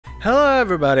Hello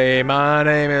everybody, my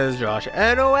name is Josh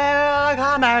and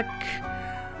welcome back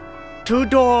to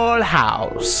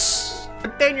Dollhouse.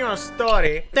 Continue our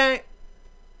story.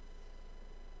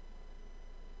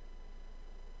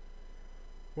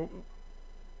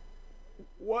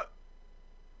 What?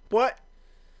 What?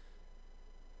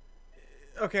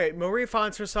 Okay, Marie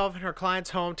finds herself in her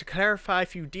client's home to clarify a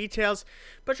few details,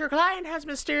 but your client has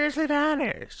mysteriously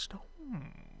vanished.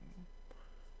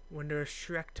 Wonder if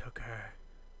Shrek took her.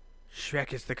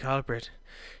 Shrek is the culprit.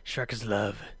 Shrek is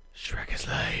love. Shrek is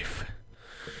life.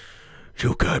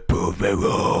 You can't prove me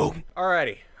wrong.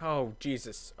 Alrighty. Oh,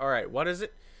 Jesus. Alright, what is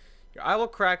it? Your eye will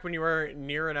crack when you are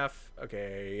near enough.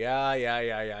 Okay,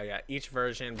 yeah. Each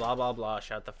version, blah, blah, blah.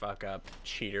 Shut the fuck up,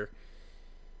 cheater.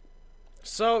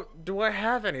 So, do I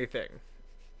have anything?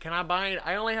 Can I buy it?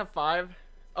 I only have 5.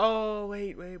 Oh,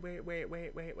 wait.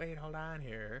 Hold on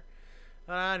here.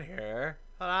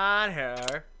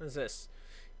 What is this?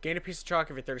 Gain a piece of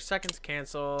chalk every 30 seconds.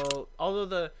 Cancel. Although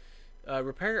the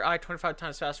repair your eye 25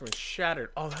 times faster when shattered.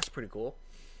 Oh, that's pretty cool.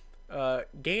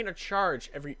 Gain a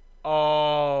charge every.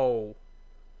 Oh.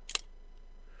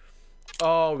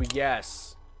 Oh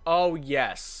yes. Oh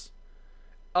yes.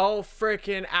 Oh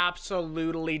freaking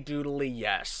absolutely doodly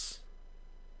yes.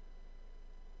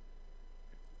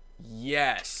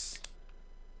 Yes.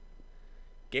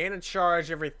 Gain a charge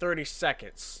every 30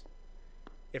 seconds.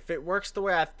 If it works the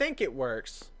way I think it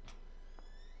works,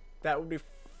 that would be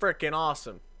freaking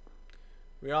awesome.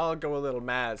 We all go a little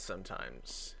mad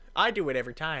sometimes. I do it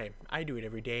every time. I do it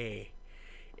every day.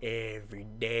 Every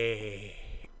day.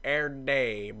 Every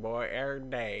day, boy. Every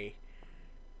day.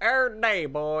 Every day,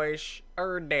 boys.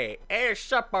 Every day.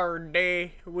 It's up every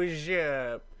day. What's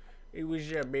up? It was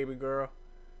up, baby girl.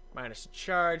 Minus a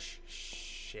charge.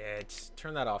 Shit.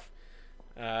 Turn that off.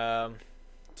 To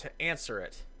answer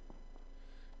it.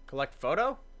 Collect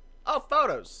photo? Oh,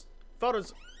 photos.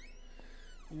 Photos.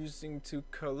 Using to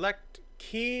collect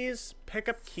keys. Pick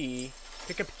up key.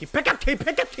 Pick up key. Pick up key.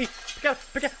 Pick up key. Pick up.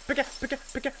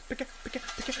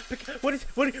 What is?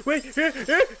 Wait.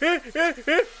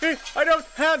 I don't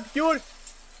have your.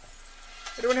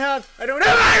 I don't have it. I don't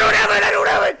have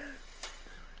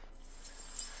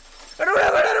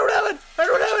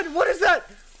it. What is that?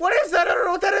 What is that? I don't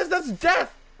know what that is. That's death.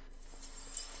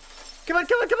 Come on.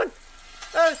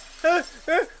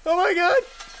 Oh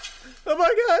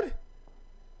my god.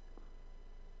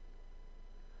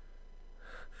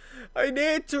 I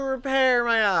need to repair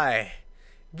my eye.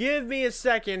 Give me a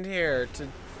second here to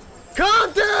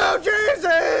calm down,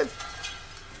 Jesus!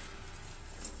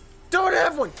 Don't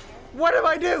have one. What do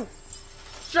I do?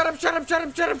 Shut up.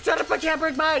 I can't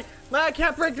break my eye. I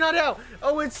can't break not out.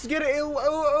 Oh, it's gonna.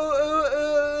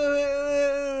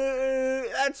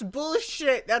 That's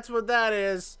bullshit. That's what that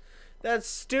is. That's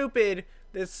stupid.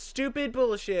 That's stupid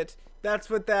bullshit. That's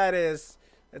what that is.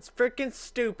 That's freaking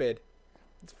stupid.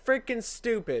 It's freaking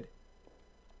stupid.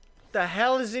 What the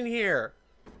hell is in here?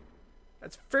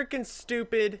 That's freaking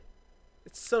stupid.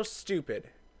 It's so stupid.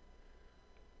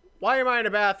 Why am I in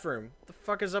a bathroom? What the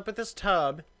fuck is up with this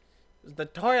tub? The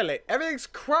toilet. Everything's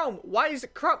chrome. Why is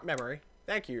it chrome? Memory.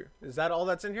 Thank you. Is that all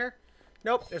that's in here?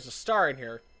 Nope. There's a star in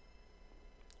here.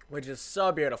 Which is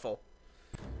so beautiful.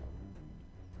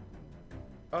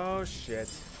 Oh shit.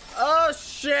 Oh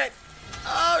shit.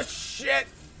 Oh shit.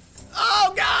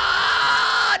 Oh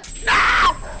god!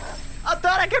 No! I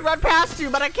thought I could run past you,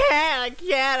 but I can't. I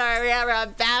can't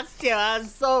run past you. I'm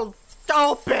so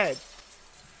stupid.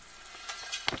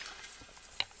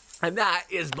 And that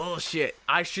is bullshit.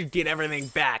 I should get everything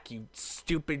back, you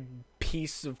stupid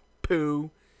piece of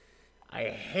poo. I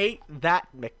hate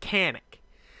that mechanic.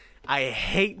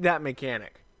 Alright,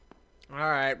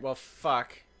 well,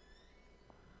 fuck.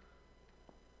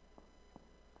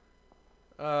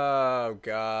 Oh,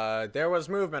 God. There was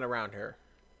movement around here.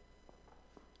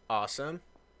 Awesome.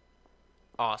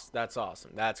 That's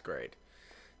awesome. That's great.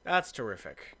 That's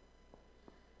terrific.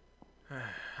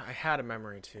 I had a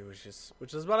memory, too, which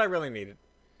is what I really needed.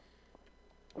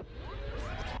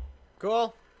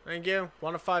 Cool. Thank you.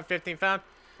 1 of 5, 15 found.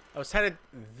 I was headed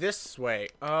this way.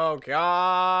 Oh,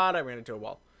 God. I ran into a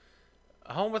wall.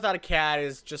 A home without a cat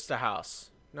is just a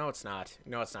house. No, it's not.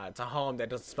 It's a home that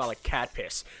doesn't smell like cat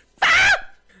piss. Ah!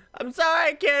 I'm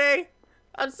sorry, kitty.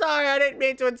 I'm sorry. I didn't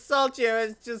mean to insult you.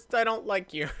 It's just I don't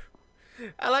like you.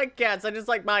 I like cats. I just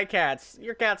like my cats.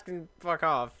 Your cats can fuck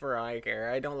off for all I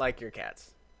care. I don't like your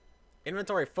cats.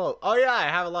 Inventory full. Oh, yeah. I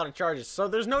have a lot of charges. So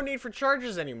there's no need for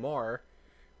charges anymore.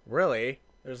 Really?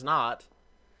 There's not.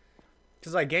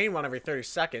 Because I gain one every 30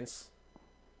 seconds.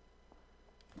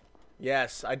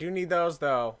 Yes, I do need those,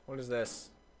 though. What is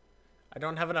this? I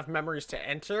don't have enough memories to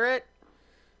enter it.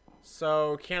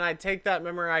 So, can I take that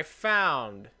memory I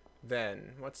found,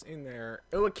 then? What's in there?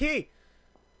 Oh, a key!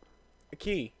 A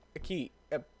key. A key.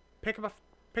 Pick up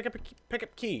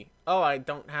key. Oh, I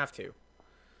don't have to.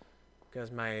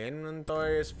 Because my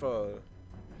inventory is full.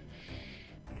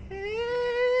 Where's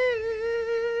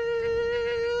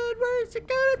it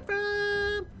coming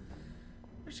from?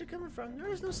 Where's it coming from?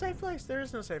 There is no safe place. There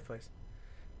is no safe place.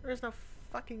 There is no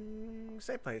fucking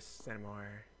safe place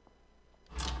anymore.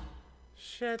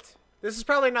 Shit. This is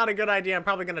probably not a good idea. I'm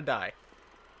probably gonna die.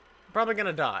 I'm probably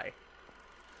gonna die.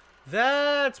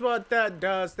 That's what that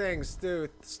does. Things, do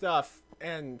stuff,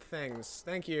 and things.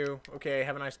 Thank you. Okay,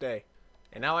 have a nice day.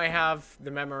 And now I have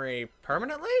the memory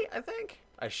permanently, I think?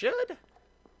 I should?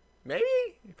 Maybe?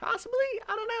 Possibly?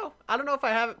 I don't know. I don't know if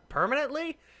I have it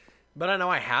permanently, but I know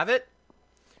I have it.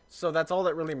 So that's all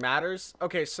that really matters.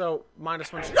 Okay, so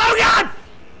 -1. Oh, God!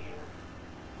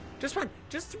 Just run.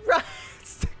 Just run.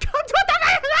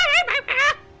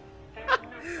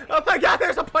 Oh my God,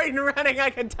 there's a point in running. I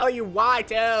can tell you why,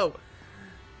 too.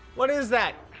 What is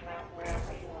that?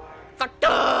 Fuck.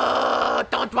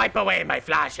 Don't wipe away my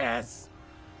flashes.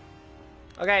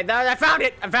 Okay, I found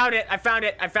it. I found it. I found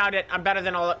it. I found it. I'm better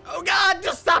than all. Oh God,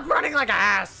 just stop running like an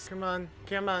ass. Come on.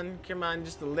 Come on. Come on.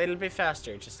 Just a little bit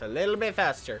faster. Just a little bit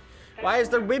faster. Why is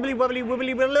there wibbly wobbly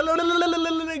wibbly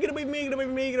wobbly? Get away from me. Get away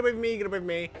from me. Get away from me. Get away from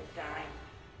me.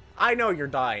 I know you're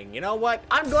dying. You know what?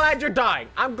 I'm glad you're dying.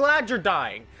 I'm glad you're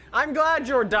dying. I'm glad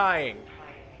you're dying.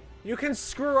 You can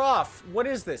screw off. What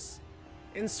is this?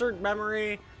 Insert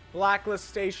memory. Blacklist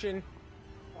station.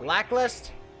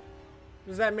 Blacklist? What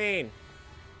does that mean?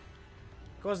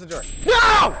 Close the door.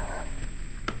 No!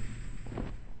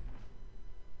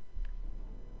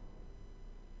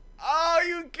 Oh,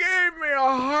 you gave me a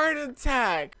heart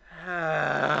attack.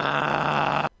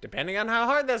 Depending on how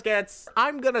hard this gets,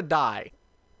 I'm gonna die.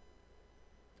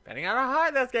 Depending on how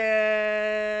hard this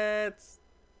gets.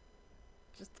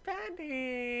 Just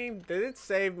depending. Did it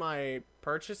save my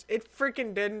purchase? It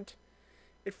freaking didn't.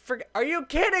 It freaking. Are you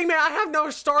kidding me? I have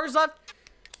no stars left.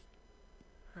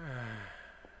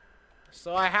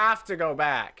 So I have to go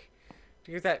back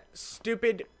to get that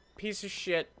stupid piece of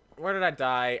shit. Where did I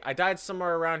die? I died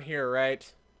somewhere around here,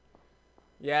 right?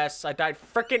 Yes, I died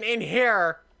frickin' in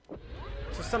here.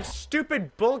 So some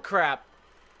stupid bullcrap.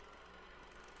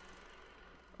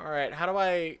 Alright, how do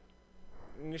I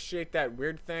initiate that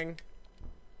weird thing?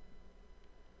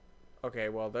 Okay,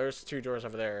 well, there's 2 doors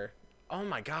over there. Oh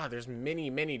my God, there's many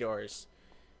doors.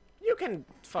 You can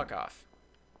fuck off.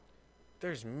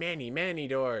 There's many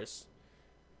doors.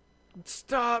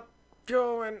 Stop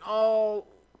going all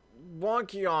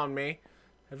wonky on me.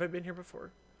 Have I been here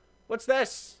before? What's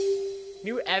this?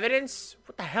 New evidence?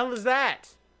 What the hell is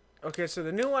that? Okay, so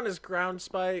the new one is ground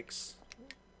spikes,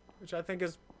 which I think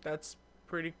is, that's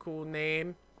pretty cool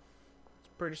name. It's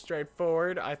pretty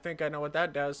straightforward. I think I know what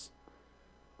that does.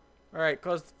 Alright,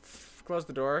 close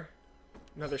the door.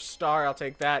 Another star, I'll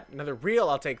take that. Another reel,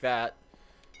 I'll take that.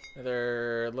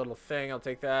 Another little thing, I'll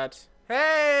take that.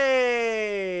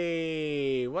 Hey!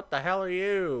 What the hell are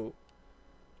you?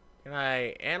 Can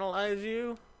I analyze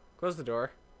you? Close the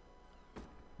door.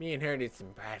 Me and her need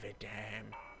some private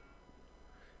time.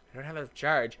 I don't have enough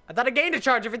charge. I thought I gained a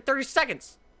charge every 30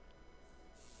 seconds.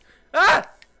 Ah!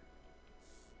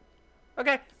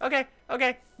 Okay.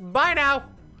 Bye now.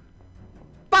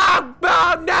 Bob!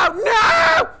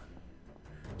 No!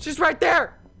 She's right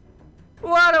there.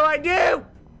 What do I do?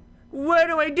 What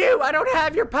do I do? I don't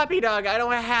have your puppy dog. I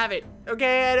don't have it.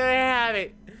 Okay, I don't have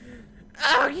it.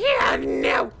 Oh, yeah,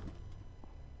 no.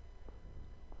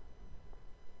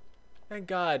 Thank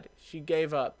God she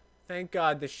gave up. Thank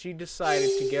God that she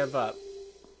decided to give up.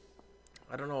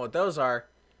 I don't know what those are.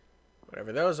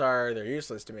 Whatever those are, they're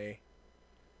useless to me.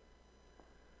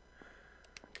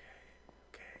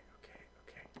 Okay.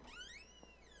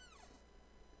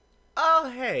 Oh,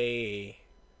 hey.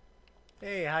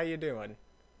 Hey, how you doing?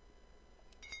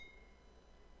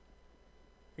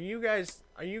 Are you guys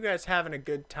having a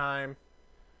good time?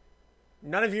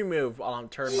 None of you move while I'm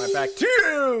turning my back to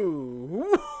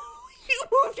you. You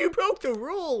moved, you broke the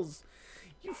rules.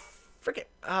 You freaking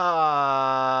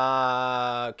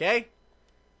okay.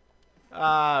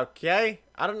 Okay.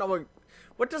 I don't know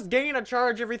what does gain a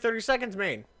charge every 30 seconds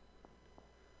mean?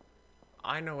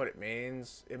 I know what it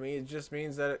means. It just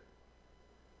means that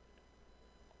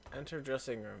enter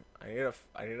dressing room. I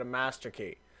need a master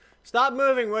key. Stop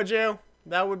moving, would you?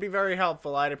 That would be very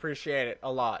helpful. I'd appreciate it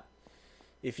a lot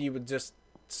if you would just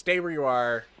stay where you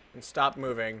are and stop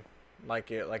moving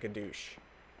like a douche.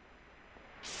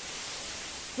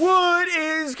 What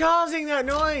is causing that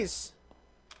noise?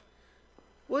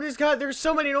 What is God? There's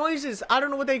so many noises. I don't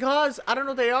know what they cause. I don't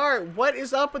know what they are. What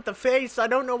is up with the face? I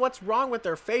don't know what's wrong with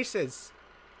their faces.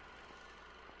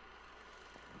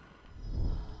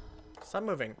 Stop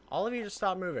moving. All of you just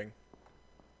stop moving.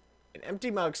 An empty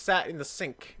mug sat in the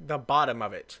sink, the bottom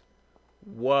of it.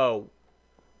 Whoa.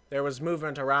 There was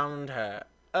movement around her.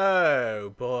 Oh,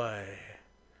 boy.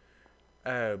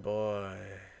 Oh, boy.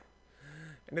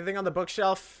 Anything on the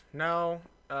bookshelf? No.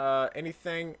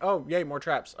 Anything? Oh, yay, more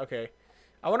traps. Okay.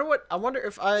 I wonder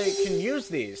if I can use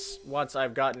these once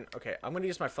I've gotten... Okay, I'm gonna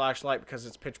use my flashlight because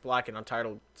it's pitch black and I'm tired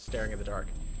of staring in the dark.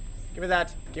 Give me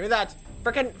that. Give me that.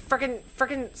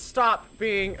 Frickin' stop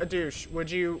being a douche,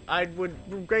 would you? I would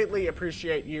greatly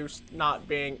appreciate you not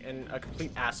being a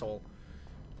complete asshole.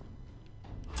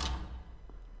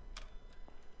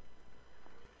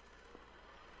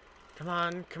 Come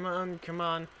on, come on, come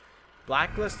on.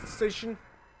 Blacklist station?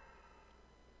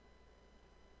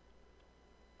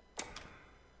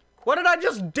 What did I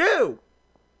just do?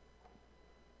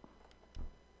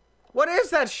 What is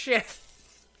that shit?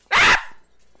 Ah!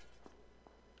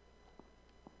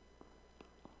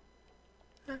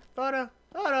 Photo,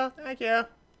 thank you.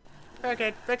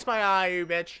 Okay, fix my eye, you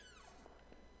bitch.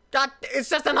 God, it's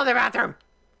just another bathroom.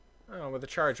 Oh, with a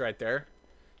charge right there.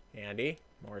 Handy.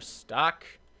 More stock.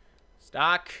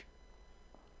 Stock.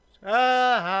 Hi.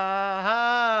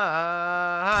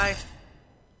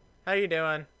 How you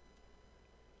doing?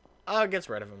 Oh, it gets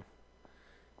rid of him.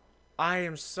 I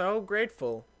am so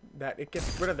grateful that it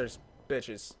gets rid of those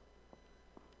bitches.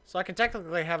 So I can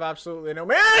technically have absolutely no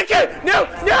mannequin! No!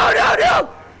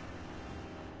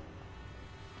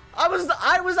 I was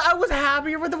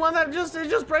happier with the one that it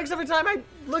just breaks every time I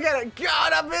look at it.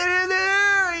 God, I've been in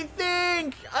there, I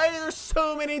think! There's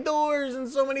so many doors and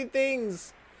so many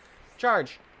things.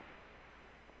 Charge.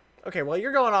 Okay, well,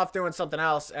 you're going off doing something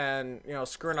else and, you know,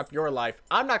 screwing up your life.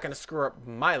 I'm not going to screw up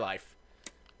my life.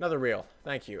 Another reel.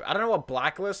 Thank you. I don't know what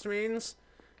blacklist means.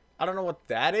 I don't know what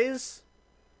that is.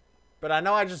 But I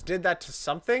know I just did that to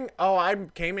something. Oh, I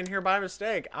came in here by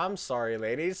mistake. I'm sorry,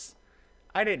 ladies.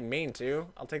 I didn't mean to.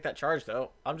 I'll take that charge, though.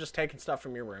 I'm just taking stuff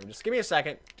from your room. Just give me a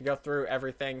second to go through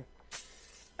everything.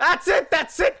 That's it!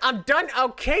 That's it! I'm done!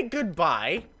 Okay,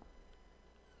 goodbye.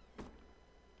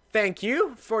 Thank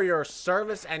you for your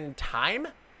service and time,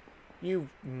 you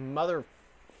motherfucker.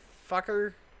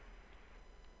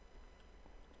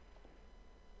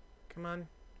 Come on.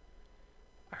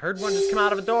 I heard one just come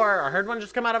out of a door. I heard one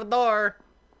just come out of a door.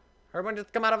 I heard one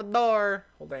just come out of a door.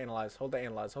 Hold to analyze. Hold to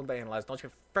analyze. Hold to analyze. Don't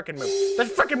you frickin' move. Don't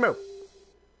you frickin' move.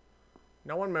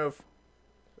 No one move.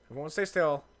 Everyone stay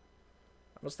still.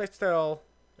 Everyone stay still.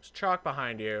 There's chalk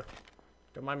behind you.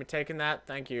 Don't mind me taking that.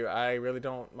 Thank you. I really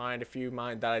don't mind if you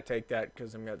mind that I take that,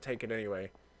 because I'm going to take it anyway.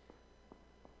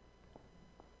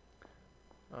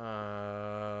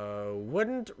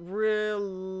 Wouldn't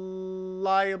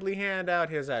reliably hand out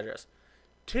his address.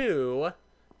 To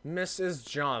Mrs.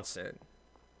 Johnson.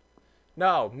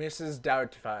 No, Mrs.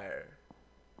 Doubtfire.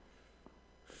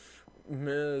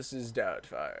 Mrs.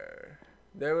 Doubtfire.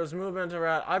 There was movement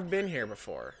around. I've been here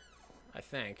before, I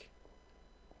think.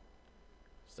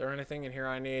 Is there anything in here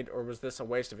I need, or was this a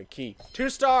waste of a key? 2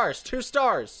 stars! 2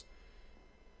 stars!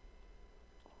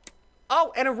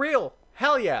 Oh, and a reel!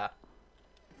 Hell yeah!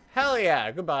 Hell yeah!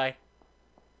 Goodbye.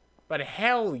 But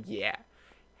hell yeah!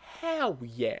 Hell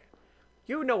yeah!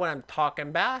 You know what I'm talking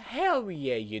about. Hell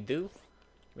yeah, you do.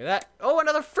 Give me that. Oh,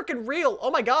 another freaking reel!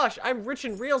 Oh my gosh, I'm rich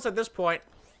in reels at this point.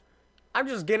 I'm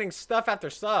just getting stuff after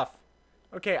stuff.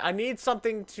 Okay, I need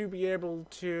something to be able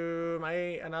to... Am I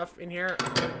enough in here?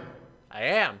 I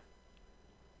am.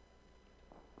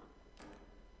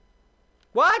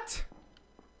 What?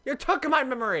 You took my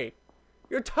memory.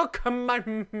 You took my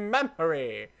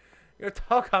memory. You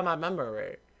took my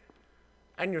memory.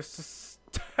 And you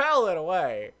stole it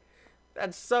away.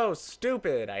 That's so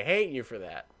stupid. I hate you for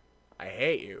that. I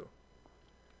hate you.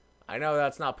 I know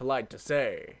that's not polite to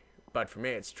say, but for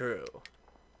me it's true.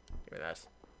 Give me that.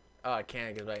 Oh, I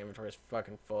can't because my inventory is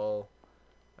fucking full.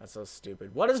 That's so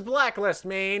stupid. What does blacklist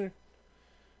mean?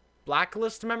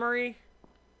 Blacklist memory?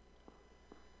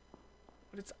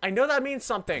 But it's, I know that means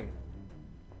something.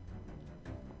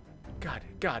 God.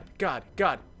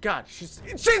 She's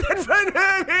in front of me. What's wrong with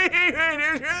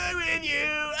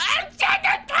you? I'm sick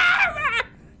of karma.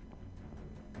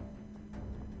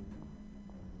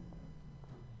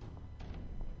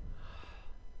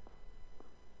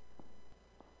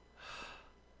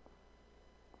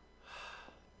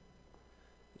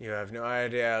 You have no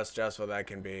idea how stressful that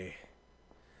can be.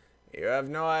 You have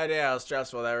no idea how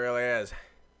stressful that really is.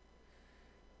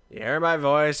 You hear my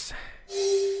voice?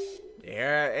 You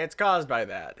hear it? It's caused by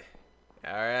that.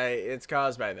 Alright, it's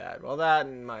caused by that. Well, that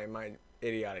and my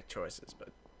idiotic choices, but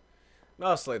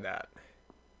mostly that.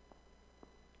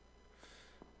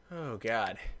 Oh,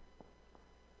 God.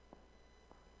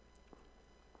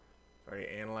 Already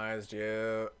analyzed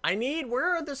you.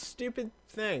 Where are the stupid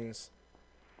things?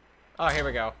 Oh, here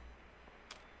we go.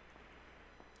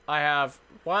 I have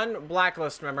 1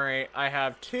 blacklist memory. I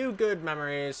have 2 good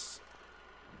memories.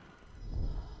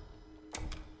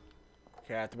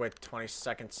 Okay, I have to wait 20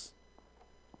 seconds.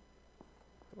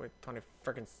 Wait 20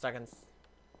 freaking seconds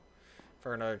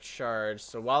for another charge.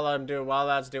 So while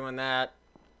that's doing that,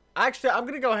 actually, I'm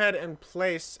gonna go ahead and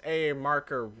place a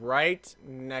marker right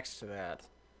next to that.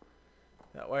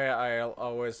 That way, I'll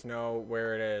always know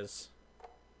where it is.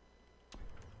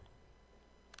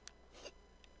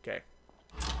 Okay.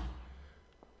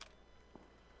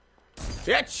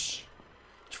 Bitch!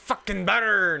 Fucking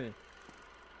burn!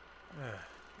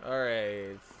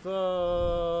 Alright,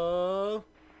 so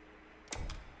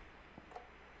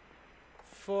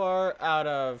 4 out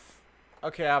of...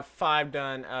 Okay, I have 5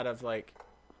 done out of, like,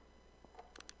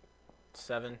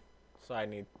 7. So I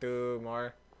need 2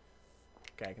 more.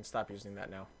 Okay, I can stop using that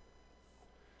now.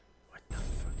 What the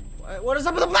fuck? What is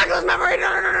up with the blacklist memory?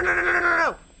 No, no, no, no, no, no, no,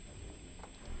 no!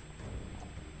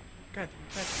 God,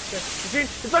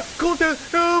 it's not cool to...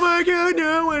 Oh my god,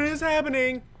 no, what is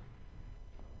happening?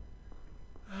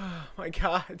 Oh my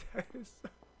god, that is so...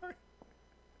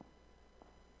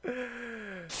 What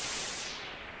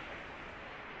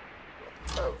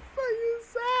the fuck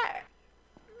is that?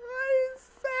 What is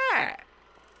that?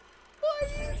 What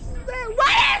is that?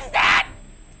 What is that?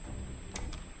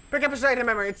 Pick up a second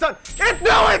memory, it's done!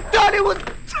 No, it's done! It was...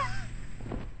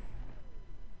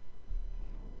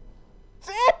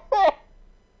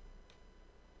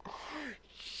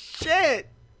 Shit!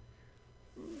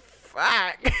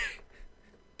 Fuck!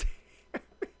 Damn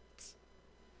it!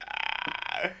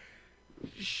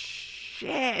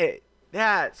 Shit!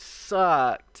 That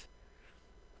sucked.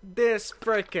 This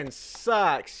freaking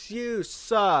sucks. You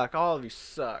suck. All of you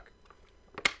suck.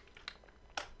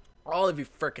 All of you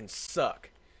freaking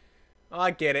suck. Oh, I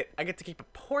get it. I get to keep a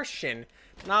portion,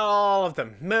 not all of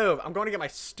them. Move! I'm going to get my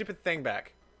stupid thing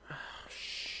back.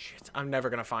 Shit. I'm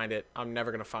never gonna find it. I'm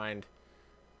never gonna find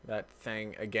that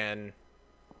thing again.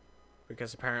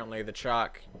 Because apparently the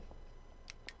chalk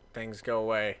things go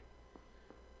away.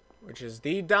 Which is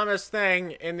the dumbest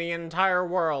thing in the entire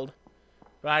world.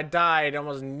 But I died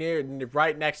almost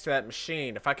right next to that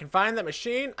machine. If I can find that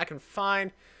machine, I can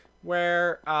find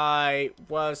where I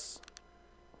was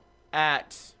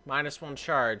at -1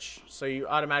 charge. So you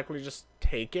automatically just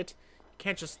take it. You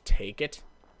can't just take it.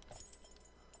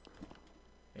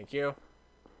 Thank you.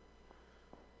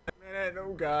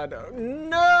 Oh god.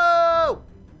 No!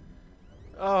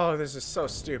 Oh, this is so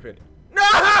stupid.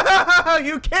 No!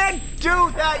 You can't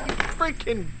do that, you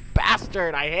freaking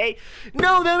bastard. I hate.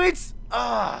 No, that makes...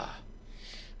 Ah.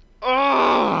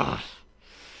 Ah.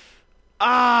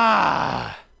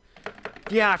 Ah.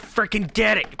 Yeah, I freaking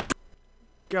get it.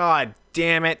 God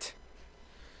damn it.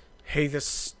 Hey, this is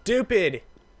stupid.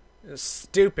 This is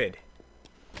stupid.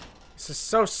 This is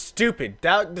so stupid.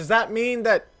 Does that mean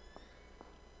that...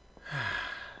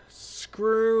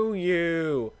 Screw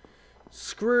you.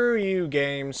 Screw you,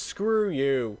 game. Screw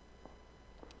you.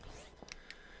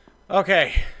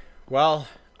 Okay. Well,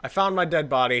 I found my dead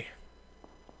body.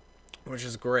 Which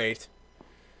is great.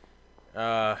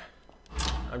 I'm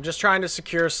just trying to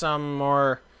secure some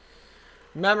more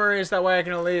memories. That way I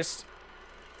can at least...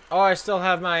 Oh, I still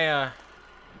have my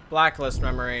blacklist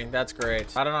memory. That's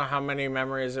great. I don't know how many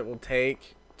memories it will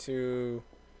take to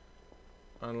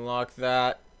unlock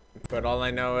that. But all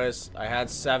I know is I had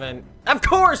 7. Of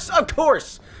course! Of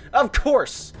course! Of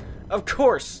course! Of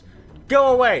course!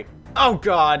 Go away! Oh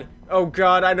god! Oh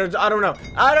god! I don't know! I don't know!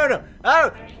 I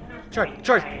don't... Charge!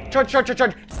 Charge! Charge! Charge! Charge!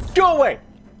 Charge! Go away!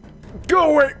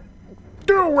 Go away!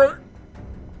 Go away! I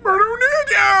don't need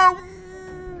you!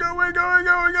 Go away! Go away!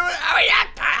 Go away! Go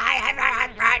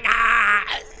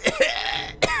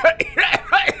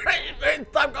away!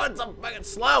 Stop going so fucking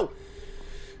slow!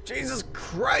 Jesus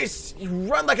Christ, you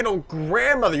run like an old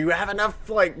grandmother. You have enough,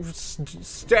 like,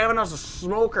 stamina as a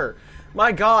smoker.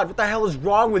 My God, what the hell is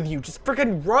wrong with you? Just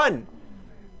freaking run.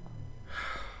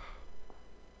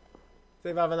 See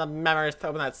if I have enough memories to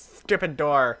open that stupid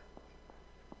door.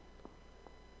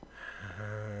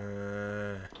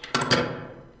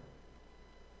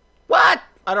 What?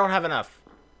 I don't have enough.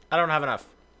 I don't have enough.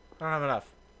 I don't have enough.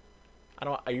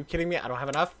 Are you kidding me? I don't have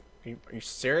enough? Are you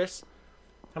serious?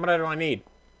 How much do I need?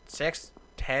 6,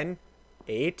 10,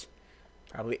 8,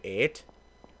 probably 8.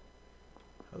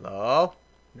 Hello?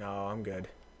 No, I'm good.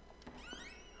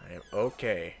 I am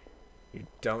okay. You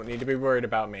don't need to be worried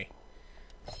about me.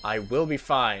 I will be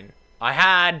fine. I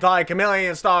had like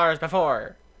 1,000,000 stars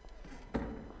before.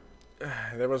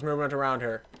 There was movement around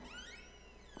her.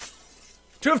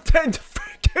 2 of 10 to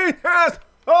 15 has.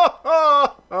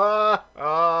 Oh.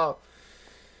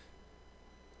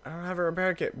 I don't have a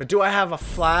repair kit, but do I have a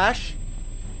flash?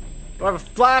 Do I have a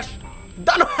flash?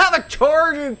 I don't have a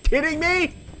charge. Are you kidding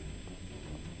me?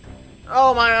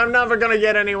 Oh my, I'm never gonna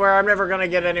get anywhere. I'm never gonna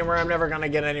get anywhere. I'm never gonna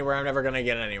get anywhere. I'm never gonna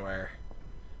get anywhere.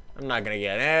 I'm not gonna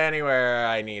get anywhere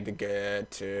I need to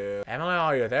get to. Emily,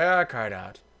 are you there? Card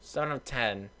out. 7 of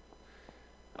 10.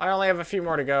 I only have a few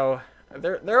more to go.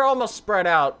 They're almost spread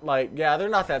out. Like, yeah, they're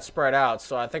not that spread out,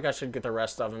 so I think I should get the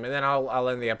rest of them. And then I'll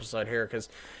end the episode here, because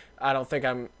I don't think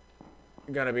I'm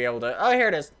gonna be able to... Oh, here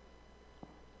it is.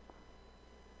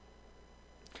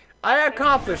 I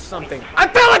accomplished something. I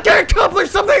feel like I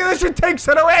accomplished something. This shit takes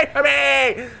it away from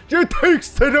me. Just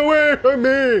takes it away from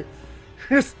me.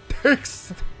 Just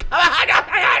takes... Come on,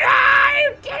 are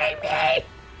you kidding me?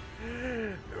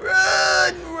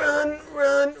 Run.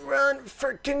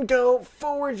 Frickin' go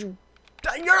forward.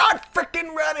 You're not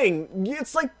frickin' running.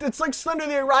 It's like Slender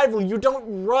the Arrival. You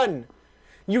don't run.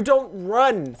 You don't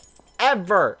run.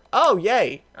 Ever. Oh,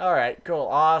 yay. Alright, cool.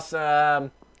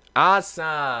 Awesome.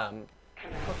 Awesome.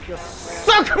 You're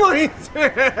so complete.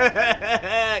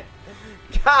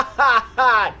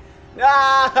 God.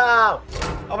 No.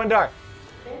 Open door.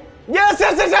 Yes.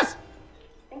 Think of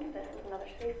this as another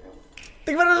safe room.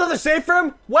 Think of it as another safe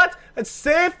room? What? It's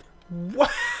safe?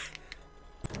 What?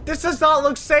 This does not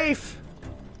look safe.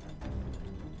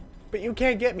 But you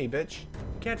can't get me, bitch.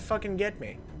 You can't fucking get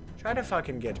me. Try to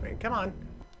fucking get me. Come on.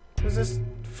 What's this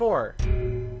for?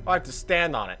 Oh, I have to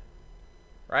stand on it.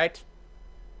 Right?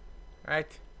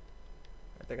 Right?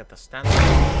 I think I have to stand on it.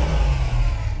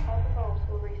 All the bulbs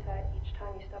will reset each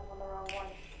time you step on the wrong one.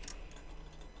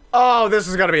 Oh, this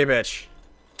is gonna be a bitch.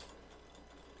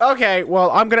 Okay, well,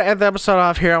 I'm gonna end the episode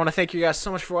off here. I want to thank you guys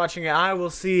so much for watching. I will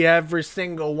see every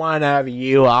single one of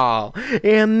you all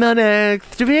in the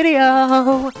next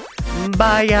video.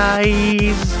 Bye,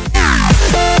 guys.